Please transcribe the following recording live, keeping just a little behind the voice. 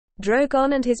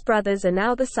Drogon and his brothers are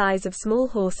now the size of small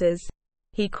horses.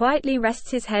 He quietly rests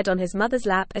his head on his mother's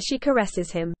lap as she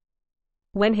caresses him.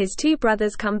 When his two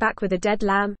brothers come back with a dead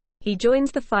lamb, he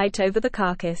joins the fight over the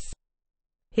carcass.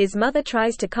 His mother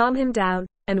tries to calm him down,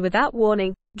 and without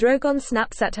warning, Drogon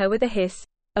snaps at her with a hiss,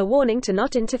 a warning to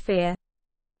not interfere.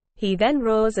 He then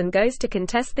roars and goes to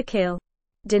contest the kill.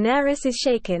 Daenerys is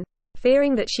shaken,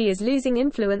 fearing that she is losing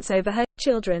influence over her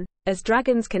children, as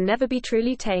dragons can never be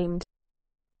truly tamed.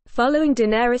 Following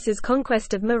Daenerys's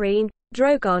conquest of Meereen,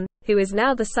 Drogon, who is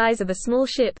now the size of a small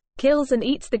ship, kills and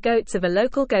eats the goats of a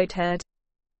local goatherd.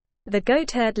 The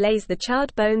goatherd lays the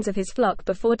charred bones of his flock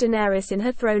before Daenerys in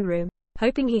her throne room,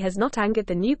 hoping he has not angered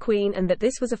the new queen and that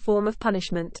this was a form of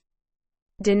punishment.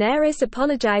 Daenerys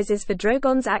apologizes for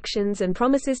Drogon's actions and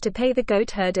promises to pay the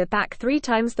goatherder back 3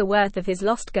 times the worth of his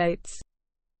lost goats.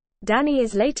 Dany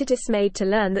is later dismayed to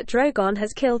learn that Drogon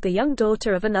has killed the young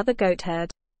daughter of another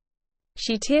goatherd.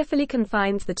 She tearfully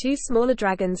confines the 2 smaller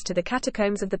dragons to the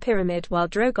catacombs of the pyramid while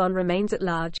Drogon remains at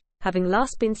large, having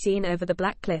last been seen over the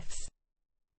Black Cliffs.